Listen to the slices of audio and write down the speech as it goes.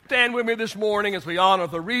stand with me this morning as we honor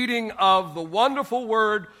the reading of the wonderful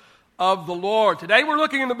word of the Lord. Today we're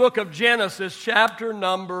looking in the book of Genesis, chapter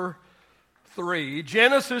number 3.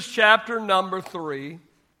 Genesis, chapter number 3.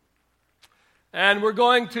 And we're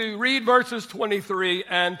going to read verses 23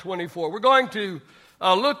 and 24. We're going to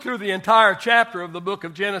look through the entire chapter of the book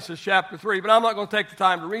of Genesis, chapter 3, but I'm not going to take the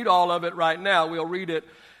time to read all of it right now. We'll read it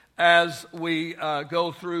as we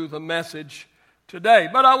go through the message today.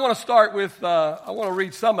 But I want to start with, I want to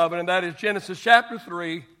read some of it, and that is Genesis chapter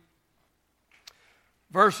 3,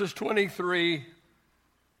 verses 23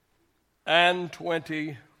 and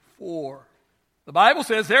 24. The Bible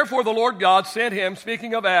says, "Therefore the Lord God sent him,"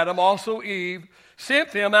 speaking of Adam, also Eve,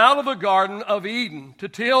 "sent them out of the Garden of Eden to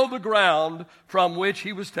till the ground from which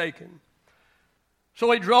he was taken.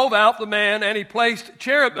 So he drove out the man, and he placed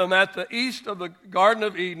cherubim at the east of the Garden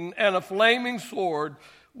of Eden, and a flaming sword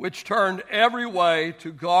which turned every way to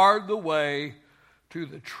guard the way to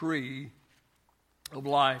the tree of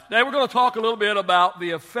life." Today we're going to talk a little bit about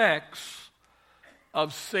the effects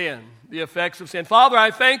of sin. The effects of sin. Father,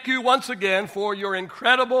 I thank you once again for your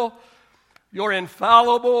incredible, your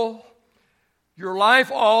infallible, your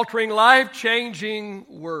life-altering, life-changing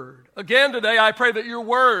word. Again today I pray that your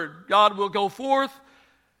word, God, will go forth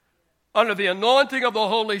under the anointing of the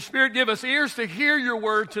Holy Spirit. Give us ears to hear your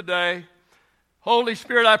word today. Holy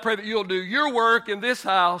Spirit, I pray that you'll do your work in this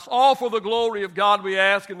house, all for the glory of God we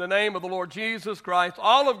ask in the name of the Lord Jesus Christ.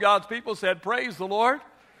 All of God's people said, praise the Lord.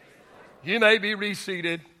 You may be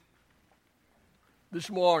reseated this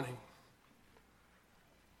morning.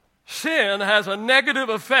 Sin has a negative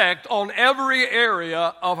effect on every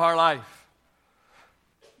area of our life.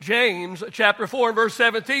 James chapter 4 and verse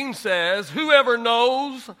 17 says, "Whoever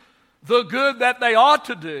knows the good that they ought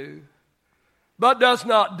to do, but does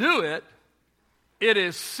not do it, it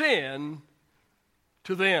is sin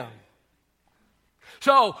to them."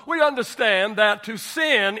 So we understand that to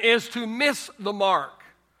sin is to miss the mark.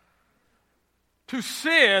 To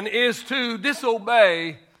sin is to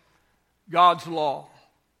disobey God's law.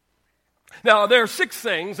 Now, there are 6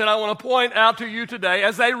 things that I want to point out to you today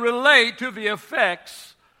as they relate to the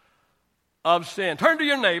effects of sin. Turn to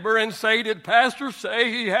your neighbor and say, "Did Pastor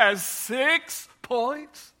say he has 6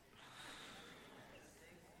 points?"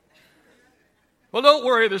 Well, don't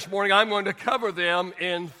worry this morning. I'm going to cover them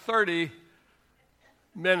in 30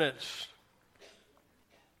 minutes.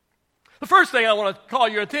 The first thing I want to call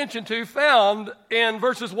your attention to, found in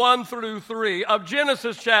verses 1 through 3 of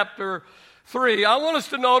Genesis chapter 3, I want us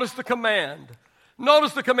to notice the command.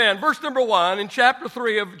 Notice the command. Verse number 1 in chapter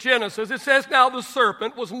 3 of Genesis, it says, "Now the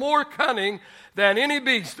serpent was more cunning than any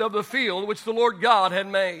beast of the field which the Lord God had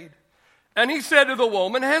made. And he said to the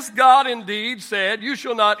woman, 'Has God indeed said, you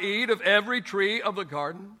shall not eat of every tree of the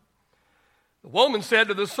garden?' The woman said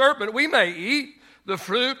to the serpent, 'We may eat the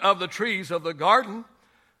fruit of the trees of the garden,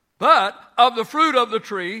 but of the fruit of the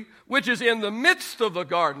tree which is in the midst of the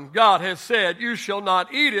garden, God has said, you shall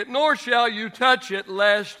not eat it, nor shall you touch it,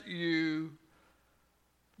 lest you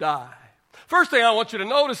die.'" First thing I want you to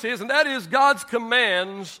notice is, and that is God's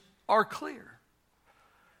commands are clear.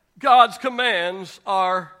 God's commands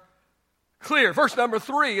are clear. Verse number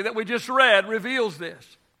 3 that we just read reveals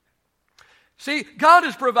this. See, God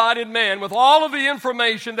has provided man with all of the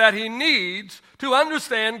information that he needs to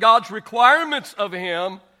understand God's requirements of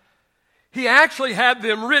him. He actually had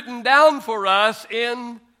them written down for us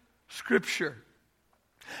in Scripture.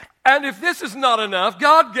 And if this is not enough,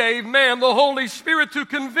 God gave man the Holy Spirit to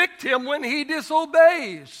convict him when he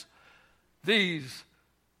disobeys these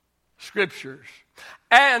Scriptures.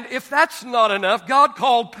 And if that's not enough, God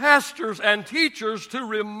called pastors and teachers to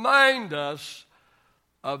remind us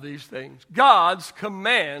of these things. God's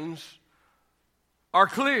commands are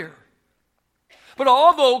clear. But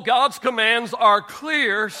although God's commands are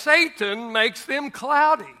clear, Satan makes them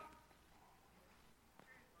cloudy.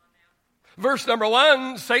 Verse number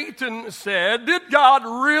 1, Satan said, "Did God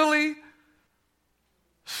really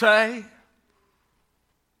say?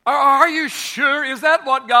 Are you sure? Is that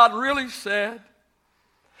what God really said?"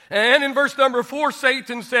 And in verse number 4,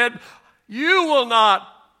 Satan said, "You will not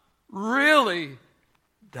really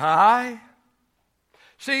die."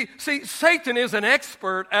 See, Satan is an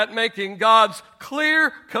expert at making God's clear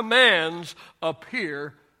commands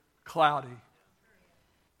appear cloudy.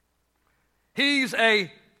 He's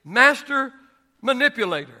a master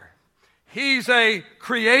manipulator. He's a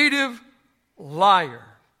creative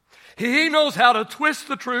liar. He knows how to twist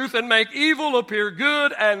the truth and make evil appear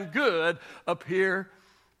good and good appear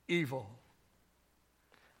evil.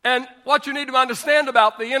 And what you need to understand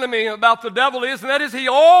about the enemy, about the devil is, and that is he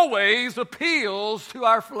always appeals to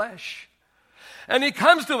our flesh. And he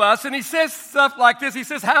comes to us and he says stuff like this. He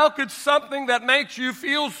says, how could something that makes you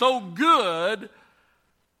feel so good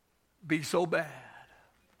be so bad?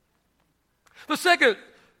 The second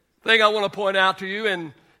thing I want to point out to you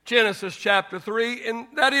in Genesis chapter 3, and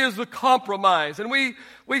that is the compromise. And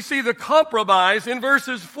we see the compromise in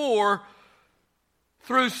verses 4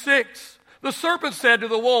 through 6. The serpent said to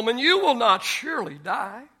the woman, you will not surely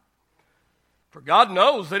die. For God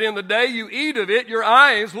knows that in the day you eat of it, your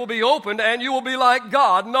eyes will be opened, and you will be like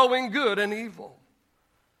God, knowing good and evil.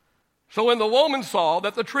 So when the woman saw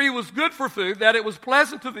that the tree was good for food, that it was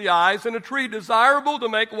pleasant to the eyes, and a tree desirable to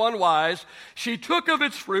make one wise, she took of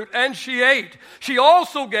its fruit, and she ate. She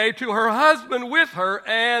also gave to her husband with her,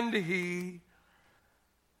 and he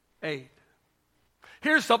ate.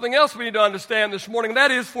 Here's something else we need to understand this morning, and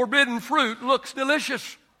that is forbidden fruit looks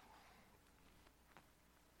delicious.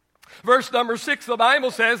 Verse number 6, the Bible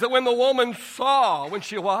says that when the woman saw,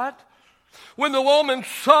 when the woman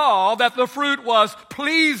saw that the fruit was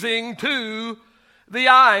pleasing to the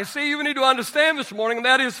eyes. See, you need to understand this morning, and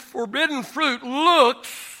that is forbidden fruit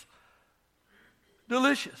looks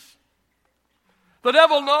delicious. The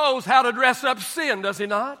devil knows how to dress up sin, does he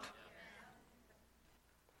not?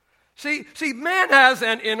 See, man has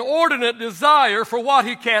an inordinate desire for what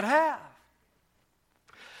he can't have.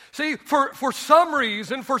 See, for some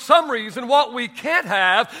reason, what we can't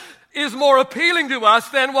have is more appealing to us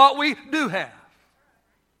than what we do have.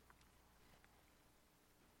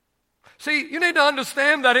 See, you need to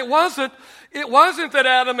understand that it wasn't that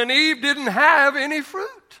Adam and Eve didn't have any fruit.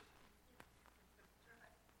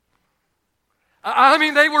 I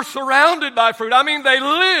mean, they were surrounded by fruit. I mean, they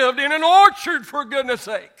lived in an orchard, for goodness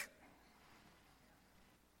sake.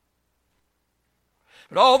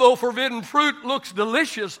 But although forbidden fruit looks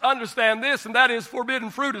delicious, understand this, and that is forbidden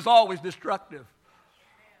fruit is always destructive.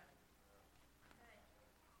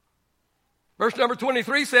 Verse number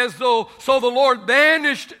 23 says, so the Lord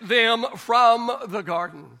banished them from the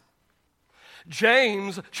garden.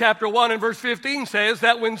 James chapter 1 and verse 15 says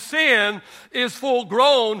that when sin is full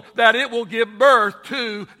grown, that it will give birth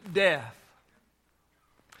to death.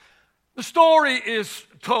 The story is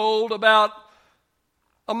told about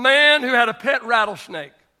a man who had a pet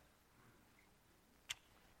rattlesnake.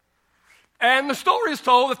 And the story is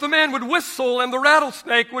told that the man would whistle and the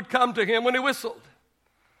rattlesnake would come to him when he whistled.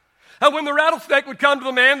 And when the rattlesnake would come to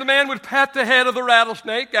the man would pat the head of the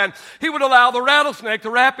rattlesnake and he would allow the rattlesnake to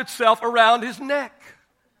wrap itself around his neck.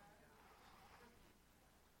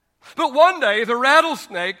 But one day the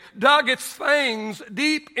rattlesnake dug its fangs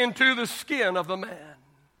deep into the skin of the man.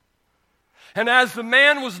 And as the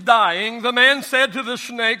man was dying, the man said to the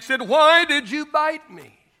snake, why did you bite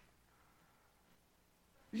me?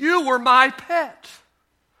 You were my pet.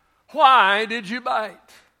 Why did you bite?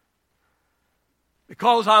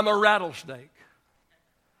 Because I'm a rattlesnake.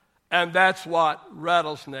 And that's what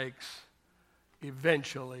rattlesnakes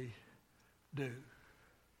eventually do.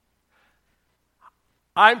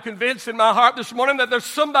 I'm convinced in my heart this morning that there's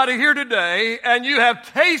somebody here today and you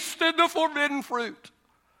have tasted the forbidden fruit.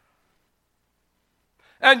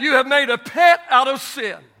 And you have made a pet out of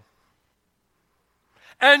sin.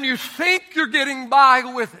 And you think you're getting by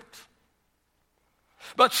with it.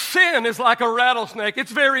 But sin is like a rattlesnake.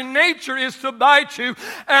 Its very nature is to bite you,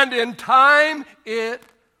 and in time it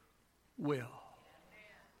will.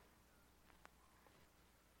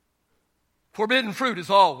 Forbidden fruit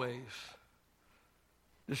is always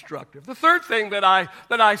destructive. The third thing that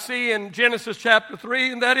I see in Genesis chapter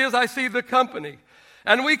 3, and that is I see the company.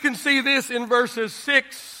 And we can see this in verses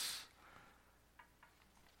 6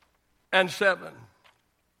 and 7.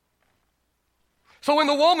 So when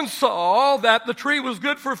the woman saw that the tree was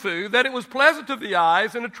good for food, that it was pleasant to the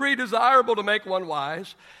eyes, and a tree desirable to make one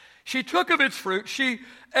wise, she took of its fruit, she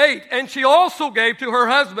ate, and she also gave to her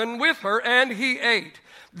husband with her, and he ate.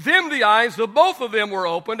 Then the eyes of both of them were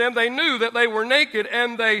opened, and they knew that they were naked,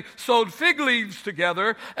 and they sewed fig leaves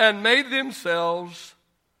together and made themselves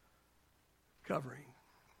covering.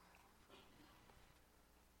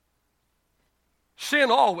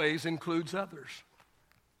 Sin always includes others.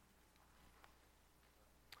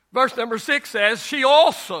 Verse number 6 says, she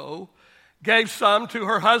also gave some to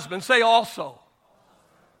her husband. Say also.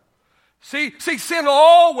 See, sin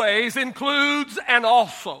always includes an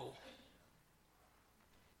also.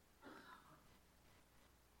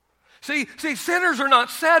 See, sinners are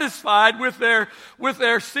not satisfied with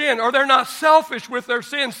their sin, or they're not selfish with their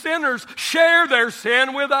sin. Sinners share their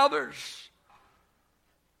sin with others.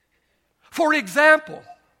 For example,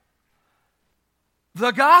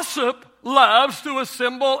 the gossip loves to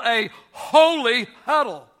assemble a holy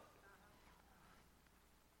huddle.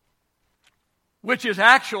 which is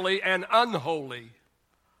actually an unholy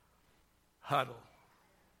huddle.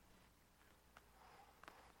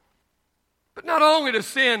 But not only does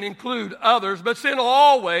sin include others, but sin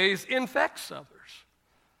always infects others.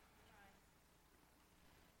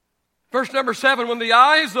 Verse number 7, when the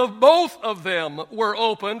eyes of both of them were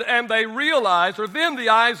opened, and they realized, or then the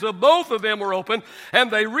eyes of both of them were opened,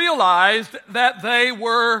 and they realized that they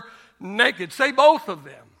were naked. Say both of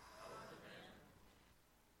them.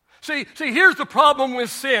 See, here's the problem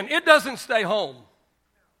with sin. It doesn't stay home.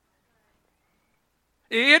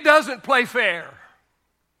 It doesn't play fair.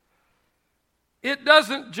 It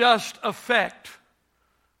doesn't just affect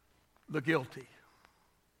the guilty.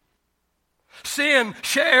 Sin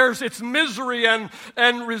shares its misery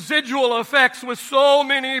and residual effects with so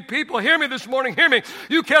many people. Hear me this morning, hear me.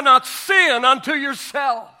 You cannot sin unto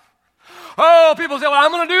yourself. Oh, people say, well,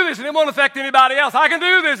 I'm going to do this and it won't affect anybody else. I can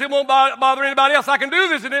do this, it won't bother anybody else. I can do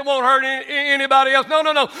this and it won't hurt anybody else.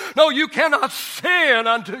 No, you cannot sin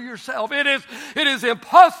unto yourself. It is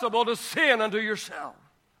impossible to sin unto yourself.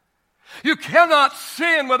 You cannot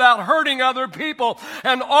sin without hurting other people.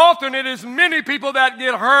 And often it is many people that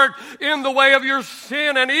get hurt in the way of your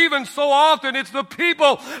sin. And even so often it's the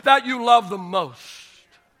people that you love the most.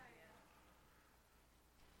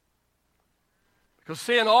 Because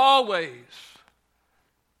sin always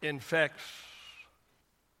infects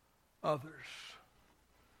others.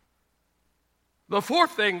 The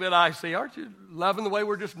fourth thing that I see, aren't you loving the way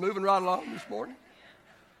we're just moving right along this morning?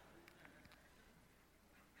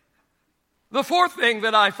 The fourth thing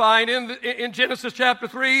that I find in Genesis chapter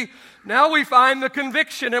 3, now we find the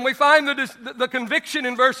conviction, and we find the conviction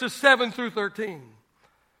in verses 7 through 13.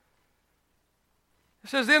 It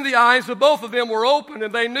says, then the eyes of both of them were opened,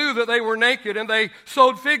 and they knew that they were naked, and they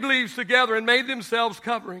sewed fig leaves together and made themselves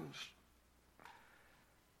coverings.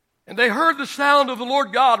 And they heard the sound of the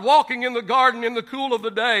Lord God walking in the garden in the cool of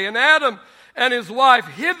the day, and Adam and his wife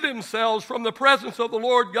hid themselves from the presence of the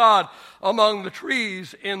Lord God among the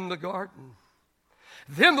trees in the garden.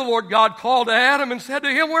 Then the Lord God called to Adam and said to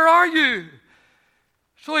him, where are you?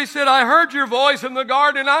 So he said, I heard your voice in the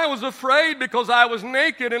garden, and I was afraid because I was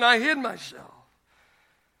naked, and I hid myself.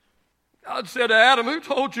 God said to Adam, who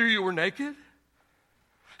told you you were naked?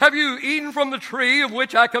 Have you eaten from the tree of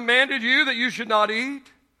which I commanded you that you should not eat?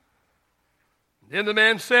 Then the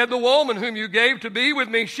man said, the woman whom you gave to be with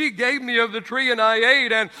me, she gave me of the tree and I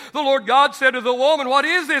ate. And the Lord God said to the woman, what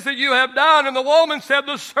is this that you have done? And the woman said,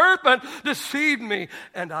 the serpent deceived me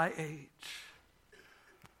and I ate.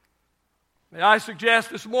 May I suggest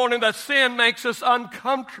this morning that sin makes us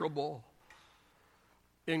uncomfortable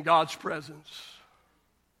in God's presence.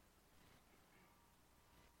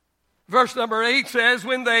 Verse number 8 says,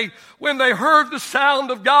 when they heard the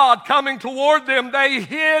sound of God coming toward them, they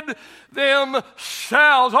hid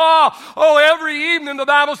themselves. Every evening, the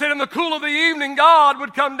Bible said, in the cool of the evening, God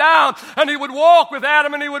would come down and he would walk with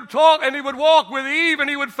Adam and he would talk and he would walk with Eve and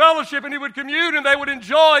he would fellowship and he would commune and they would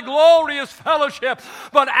enjoy glorious fellowship.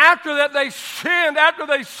 But after that they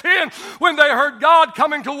sinned, when they heard God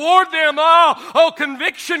coming toward them,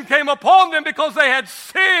 conviction came upon them because they had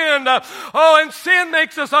sinned. And sin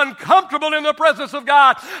makes us uncomfortable in the presence of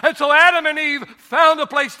God. And so Adam and Eve found a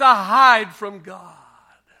place to hide from God.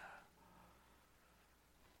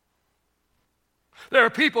 There are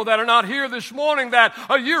people that are not here this morning that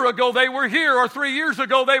a year ago they were here, or 3 years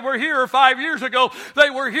ago they were here, or 5 years ago they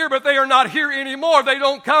were here, but they are not here anymore. They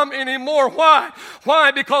don't come anymore. Why?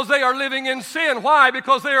 Why? Because they are living in sin. Why?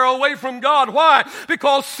 Because they are away from God. Why?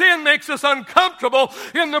 Because sin makes us uncomfortable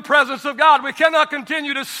in the presence of God. We cannot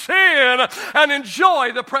continue to sin and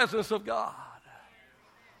enjoy the presence of God.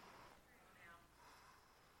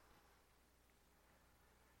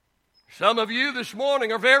 Some of you this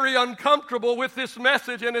morning are very uncomfortable with this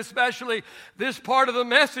message, and especially this part of the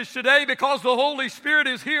message today, because the Holy Spirit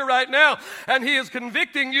is here right now and He is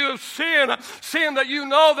convicting you of sin that you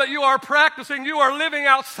know that you are practicing. You are living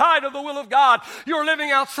outside of the will of God. You are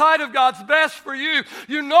living outside of God's best for you.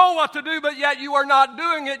 You know what to do, but yet you are not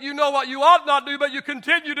doing it. You know what you ought not do, but you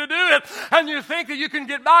continue to do it, and you think that you can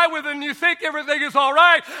get by with it, and you think everything is all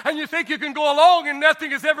right, and you think you can go along and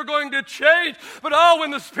nothing is ever going to change. But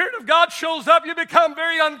when the Spirit of God shows up, you become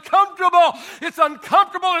very uncomfortable. It's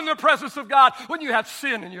uncomfortable in the presence of God when you have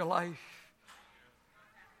sin in your life.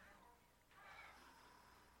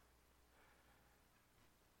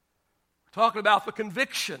 We're talking about the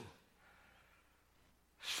conviction.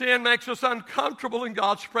 Sin makes us uncomfortable in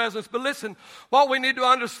God's presence. But listen, what we need to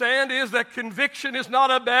understand is that conviction is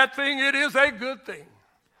not a bad thing. It is a good thing.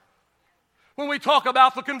 When we talk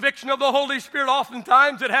about the conviction of the Holy Spirit,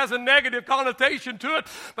 oftentimes it has a negative connotation to it.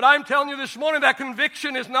 But I'm telling you this morning that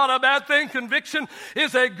conviction is not a bad thing. Conviction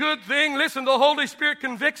is a good thing. Listen, the Holy Spirit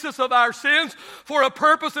convicts us of our sins for a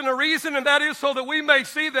purpose and a reason, and that is so that we may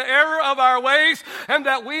see the error of our ways and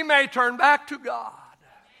that we may turn back to God.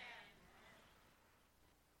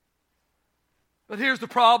 But here's the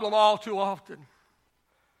problem all too often.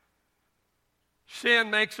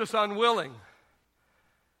 Sin makes us unwilling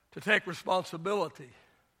to take responsibility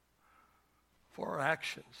for our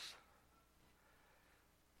actions.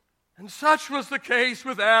 And such was the case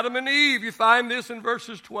with Adam and Eve. You find this in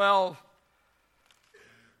verses 12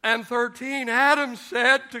 and 13. Adam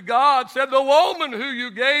said to God, the woman who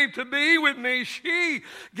you gave to be with me, she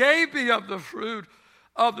gave me of the fruit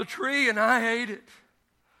of the tree, and I ate it.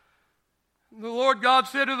 And the Lord God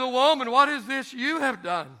said to the woman, what is this you have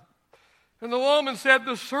done? And the woman said,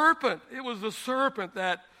 the serpent. It was the serpent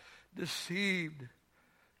that deceived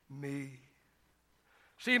me.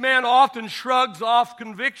 See, man often shrugs off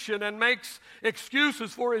conviction and makes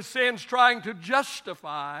excuses for his sins, trying to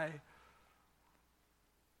justify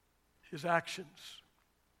his actions.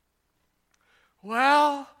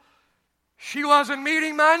 Well, she wasn't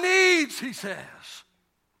meeting my needs, he says.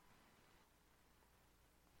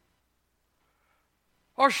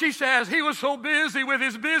 Or she says, he was so busy with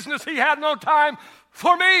his business, he had no time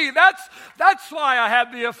for me. That's why I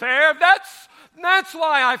had the affair. That's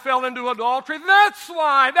why I fell into adultery. That's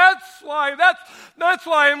why.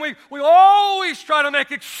 And we always try to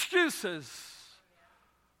make excuses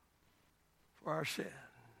for our sin.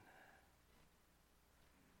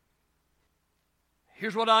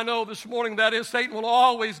 Here's what I know this morning, that is, Satan will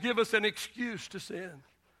always give us an excuse to sin.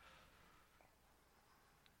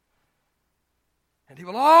 And he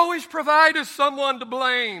will always provide us someone to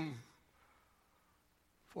blame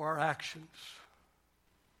for our actions.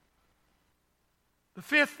 The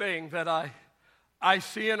fifth thing that I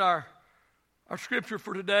see in our scripture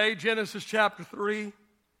for today, Genesis chapter 3,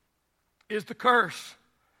 is the curse.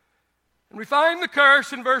 And we find the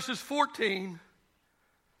curse in verses 14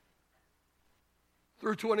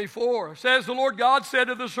 through 24. It says, the Lord God said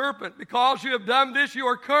to the serpent, because you have done this, you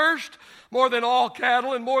are cursed more than all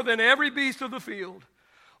cattle and more than every beast of the field.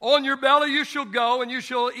 On your belly you shall go, and you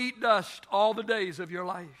shall eat dust all the days of your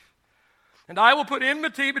life. And I will put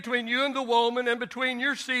enmity between you and the woman, and between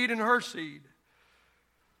your seed and her seed.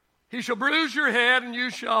 He shall bruise your head, and you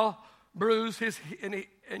shall bruise his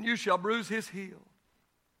heel.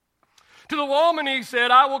 To the woman he said,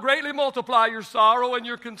 I will greatly multiply your sorrow and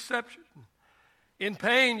your conception. In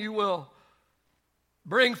pain you will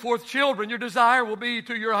bring forth children. Your desire will be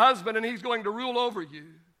to your husband, and he's going to rule over you.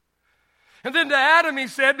 And then to Adam he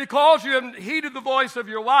said, because you have heeded the voice of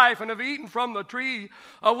your wife and have eaten from the tree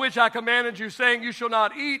of which I commanded you, saying, you shall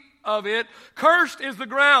not eat of it, cursed is the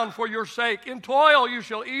ground for your sake. In toil you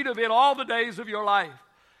shall eat of it all the days of your life.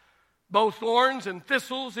 Both thorns and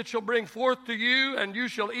thistles it shall bring forth to you, and you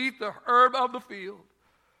shall eat the herb of the field.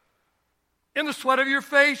 In the sweat of your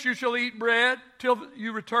face you shall eat bread till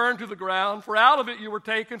you return to the ground, for out of it you were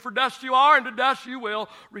taken, for dust you are, and to dust you will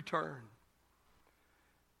return.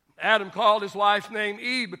 Adam called his wife's name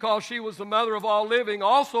Eve, because she was the mother of all living.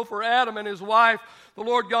 Also for Adam and his wife, the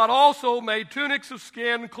Lord God also made tunics of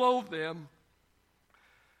skin and clothed them.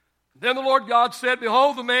 Then the Lord God said,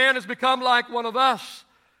 behold, the man has become like one of us,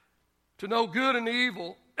 to know good and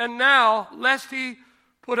evil. And now, lest he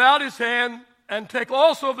put out his hand and take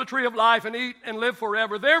also of the tree of life and eat and live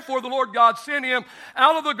forever. Therefore the Lord God sent him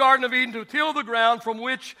out of the Garden of Eden to till the ground from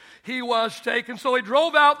which he was taken. So he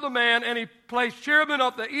drove out the man, and he placed cherubim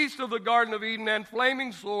at the east of the Garden of Eden, and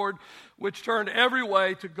flaming sword which turned every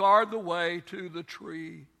way to guard the way to the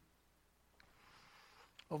tree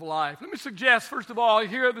of life. Let me suggest, first of all,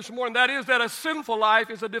 here this morning, that is that a sinful life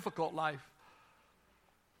is a difficult life.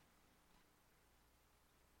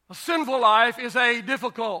 A sinful life is a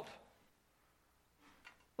difficult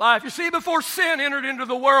life. You see, before sin entered into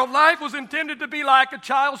the world, life was intended to be like a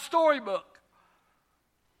child's storybook.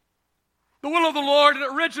 The will of the Lord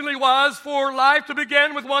originally was for life to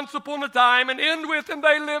begin with once upon a time and end with, and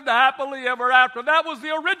they lived happily ever after. That was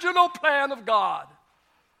the original plan of God.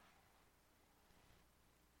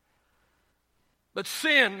 But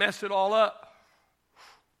sin messed it all up.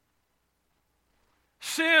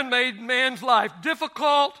 Sin made man's life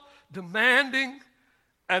difficult, demanding,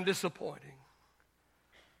 and disappointing.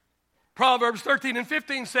 Proverbs 13 and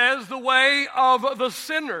 15 says, the way of the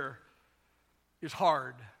sinner is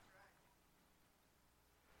hard.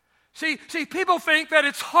 See, people think that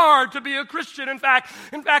it's hard to be a Christian. In fact,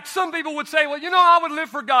 some people would say, well, I would live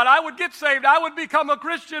for God. I would get saved. I would become a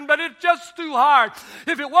Christian, but it's just too hard.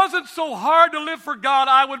 If it wasn't so hard to live for God,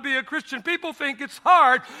 I would be a Christian. People think it's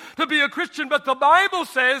hard to be a Christian, but the Bible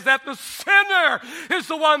says that the sinner is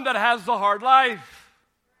the one that has the hard life.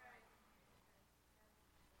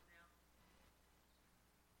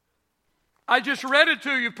 I just read it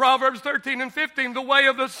to you, Proverbs 13 and 15. The way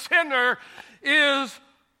of the sinner is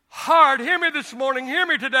hard. Hear me this morning. Hear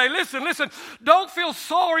me today. Listen. Don't feel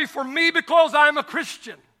sorry for me because I'm a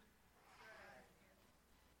Christian.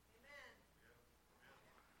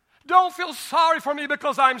 Don't feel sorry for me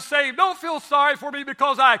because I'm saved. Don't feel sorry for me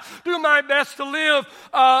because I do my best to live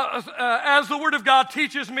as the Word of God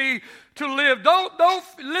teaches me to live. Don't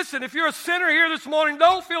listen, if you're a sinner here this morning,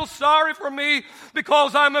 don't feel sorry for me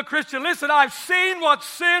because I'm a Christian. Listen, I've seen what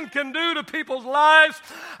sin can do to people's lives.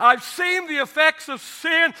 I've seen the effects of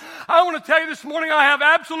sin. I want to tell you this morning, I have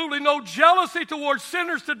absolutely no jealousy towards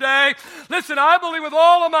sinners today. Listen, I believe with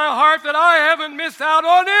all of my heart that I haven't missed out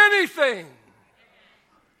on anything.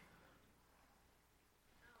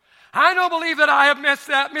 I don't believe that I have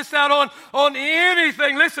missed out on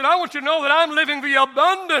anything. Listen, I want you to know that I'm living the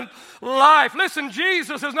abundant life. Listen,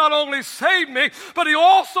 Jesus has not only saved me, but He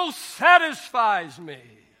also satisfies me.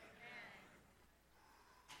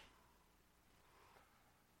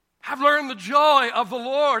 I've learned the joy of the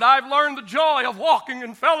Lord. I've learned the joy of walking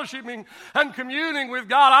and fellowshipping and communing with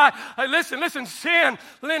God. Listen, sin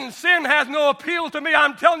has no appeal to me.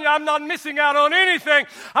 I'm telling you, I'm not missing out on anything.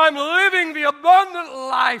 I'm living the abundant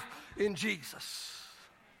life in Jesus.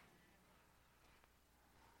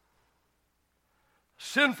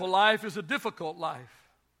 Sinful life is a difficult life,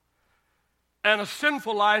 and a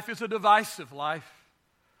sinful life is a divisive life.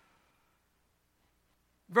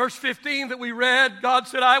 Verse 15 that we read, God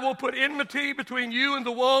said, I will put enmity between you and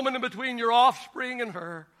the woman and between your offspring and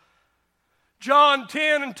her. John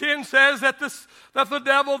 10 and 10 says that the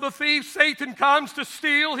devil, the thief, Satan comes to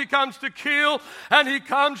steal, he comes to kill, and he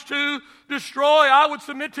comes to destroy. I would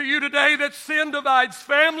submit to you today that sin divides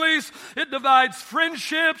families, it divides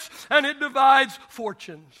friendships, and it divides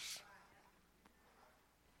fortunes.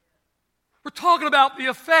 We're talking about the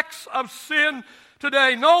effects of sin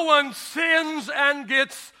today. No one sins and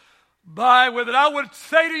gets by with it. I would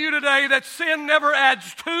say to you today that sin never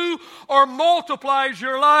adds to or multiplies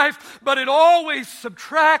your life, but it always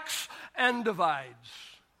subtracts and divides.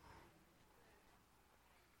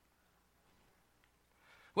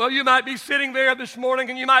 Well, you might be sitting there this morning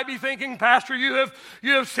and you might be thinking, Pastor, you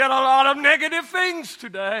have said a lot of negative things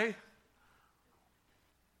today.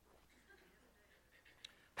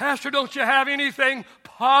 Pastor, don't you have anything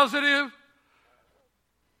positive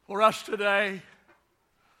for us today?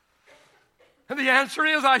 And the answer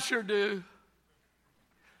is, I sure do.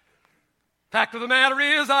 Fact of the matter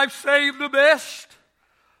is, I've saved the best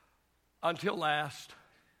until last.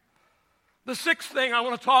 The sixth thing I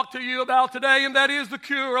want to talk to you about today, and that is the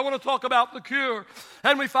cure. I want to talk about the cure.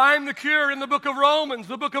 And we find the cure in the book of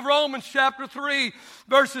Romans chapter 3,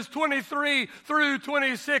 verses 23 through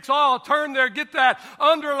 26. Oh, turn there, get that,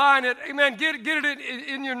 underline it, amen, get it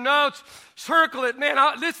in your notes, circle it. Man,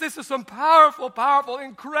 this is some powerful,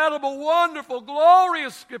 incredible, wonderful,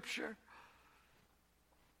 glorious scripture.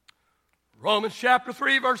 Romans chapter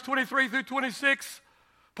 3, verse 23 through 26.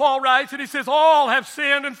 Paul writes, and he says, all have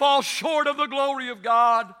sinned and fall short of the glory of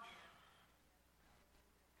God.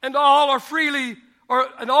 And all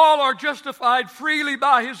are justified freely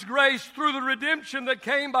by His grace through the redemption that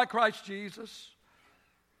came by Christ Jesus.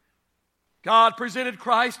 God presented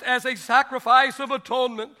Christ as a sacrifice of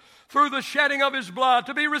atonement through the shedding of His blood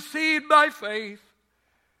to be received by faith.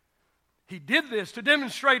 He did this to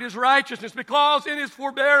demonstrate His righteousness because in His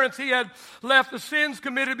forbearance He had left the sins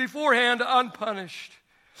committed beforehand unpunished.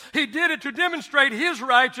 He did it to demonstrate His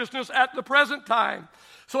righteousness at the present time,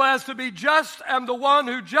 so as to be just and the one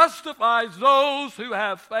who justifies those who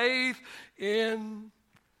have faith in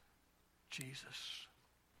Jesus.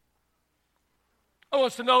 I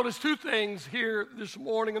want us to notice two things here this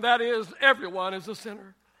morning, and that is everyone is a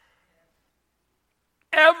sinner.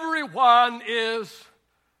 Everyone is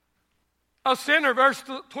a sinner. Verse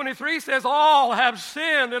 23 says, all have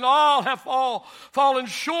sinned and all have fallen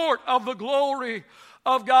short of the glory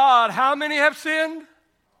of God. How many have sinned?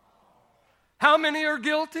 How many are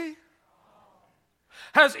guilty?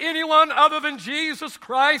 Has anyone other than Jesus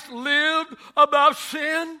Christ lived above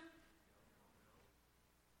sin?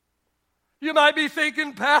 You might be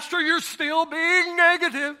thinking, Pastor, you're still being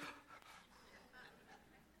negative.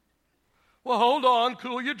 Well, hold on,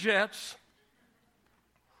 cool your jets.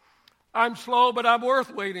 I'm slow, but I'm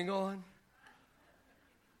worth waiting on.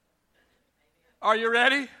 Are you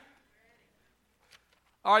ready?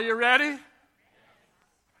 Are you ready?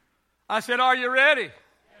 I said, are you ready?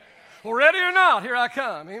 Well, ready or not, here I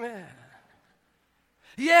come. Amen.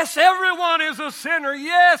 Yes, everyone is a sinner.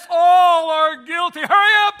 Yes, all are guilty.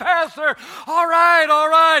 Hurry up, Pastor. All right, all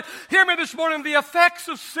right. Hear me this morning. The effects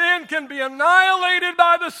of sin can be annihilated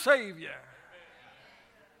by the Savior.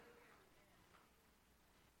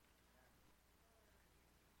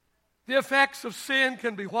 The effects of sin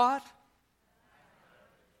can be what?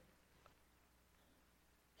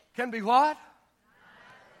 Can be what?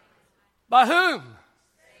 By whom?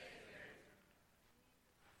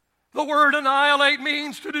 The word annihilate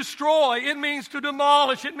means to destroy. It means to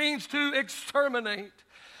demolish. It means to exterminate.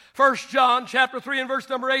 1 John chapter 3 and verse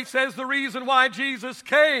number 8 says the reason why Jesus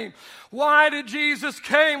came. Why did Jesus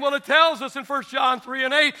came? Well, it tells us in 1 John 3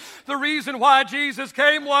 and 8, the reason why Jesus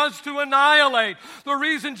came was to annihilate. The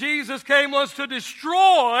reason Jesus came was to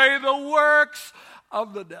destroy the works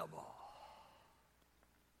of the devil.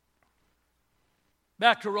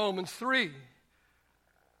 Back to Romans 3.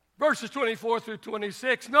 Verses 24 through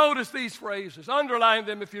 26. Notice these phrases. Underline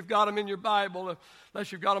them if you've got them in your Bible.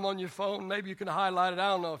 Unless you've got them on your phone, maybe you can highlight it. I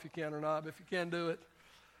don't know if you can or not, but if you can, do it.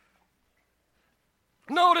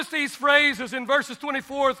 Notice these phrases in verses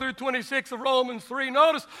 24 through 26 of Romans 3.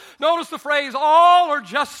 Notice the phrase, all are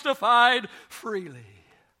justified freely.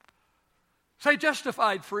 Say,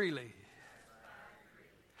 justified freely.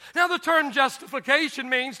 Now, the term justification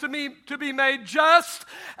means to be made just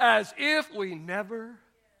as if we never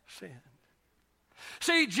sinned.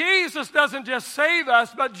 See, Jesus doesn't just save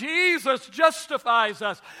us, but Jesus justifies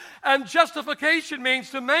us. And justification means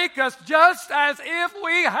to make us just as if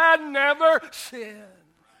we had never sinned.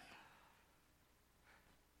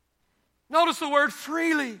 Notice the word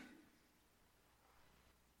freely.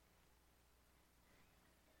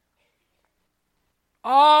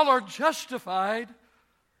 All are justified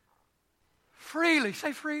freely.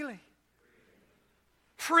 Say freely.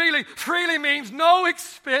 Freely. Freely means no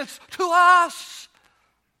expense to us.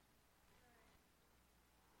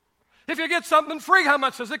 If you get something free, how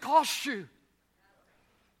much does it cost you?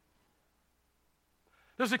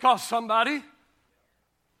 Does it cost somebody?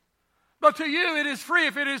 But to you, it is free.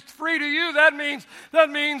 If it is free to you, that means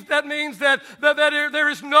that there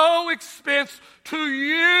is no expense to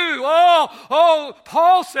you.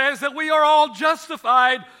 Paul says that we are all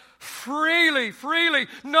justified freely,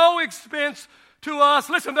 no expense to us.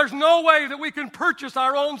 Listen, there's no way that we can purchase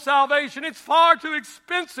our own salvation. It's far too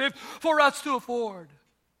expensive for us to afford.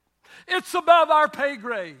 It's above our pay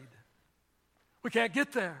grade. We can't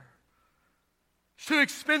get there. It's too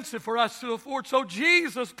expensive for us to afford. So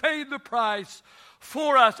Jesus paid the price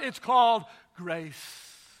for us. It's called grace.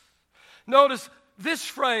 Notice this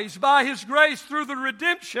phrase, by His grace through the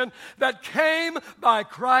redemption that came by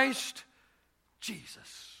Christ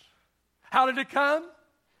Jesus. How did it come?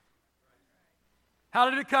 How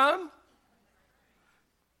did it come?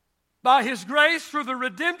 By His grace through the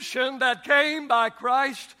redemption that came by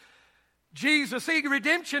Christ Jesus. See,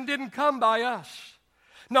 redemption didn't come by us.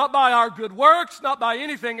 Not by our good works, not by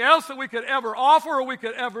anything else that we could ever offer or we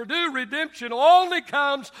could ever do. Redemption only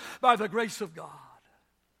comes by the grace of God.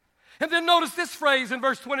 And then notice this phrase in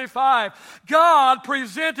verse 25. God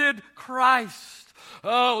presented Christ.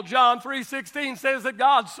 Oh, John 3:16 says that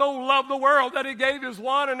God so loved the world that He gave His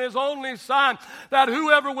one and His only Son, that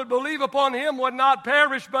whoever would believe upon Him would not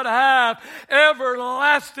perish but have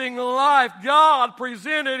everlasting life. God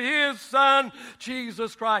presented His Son,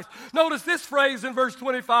 Jesus Christ. Notice this phrase in verse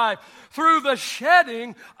 25, through the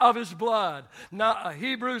shedding of His blood. Now,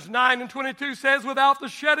 Hebrews 9 and 22 says, without the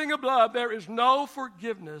shedding of blood, there is no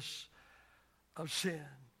forgiveness of sin.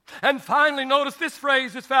 And finally, notice this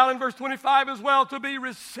phrase is found in verse 25 as well, to be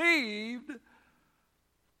received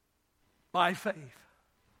by faith.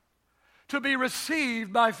 To be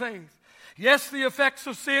received by faith. Yes, the effects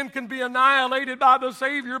of sin can be annihilated by the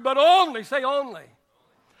Savior, but only, say only,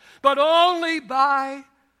 but only by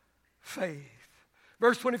faith.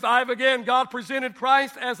 Verse 25 again, God presented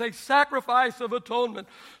Christ as a sacrifice of atonement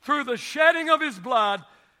through the shedding of His blood.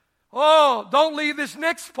 Oh, don't leave this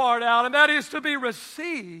next part out, and that is to be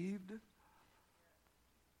received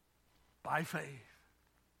by faith.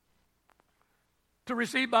 To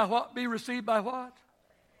receive by what? Be received by what?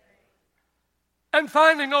 And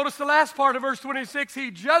finally, notice the last part of verse 26. He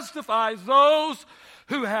justifies those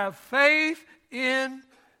who have faith in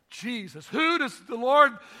Jesus. Who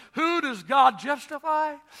does God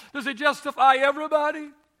justify? Does He justify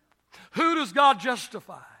everybody? Who does God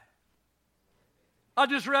justify? I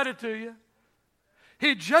just read it to you.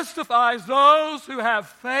 He justifies those who have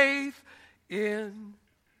faith in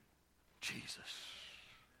Jesus.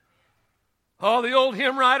 Oh, the old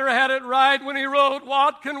hymn writer had it right when he wrote,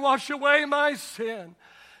 what can wash away my sin?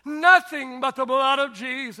 Nothing but the blood of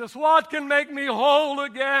Jesus. What can make me whole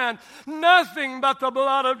again? Nothing but the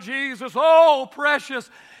blood of Jesus. Oh, precious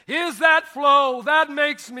is that flow that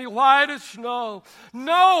makes me white as snow.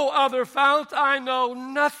 No other fount I know,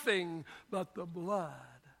 nothing but the blood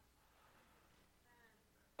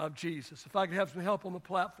of Jesus. If I could have some help on the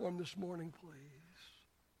platform this morning, please.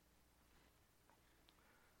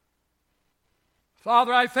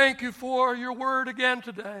 Father, I thank you for your word again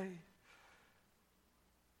today.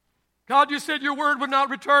 God, you said your word would not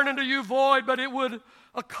return unto you void, but it would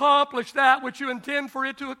accomplish that which you intend for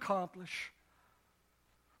it to accomplish.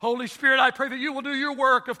 Holy Spirit, I pray that you will do your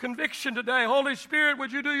work of conviction today. Holy Spirit,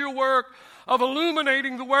 would you do your work of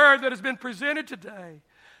illuminating the word that has been presented today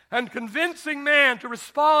and convincing man to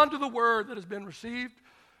respond to the word that has been received,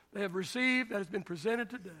 that has been presented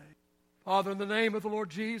today. Father, in the name of the Lord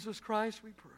Jesus Christ, we pray.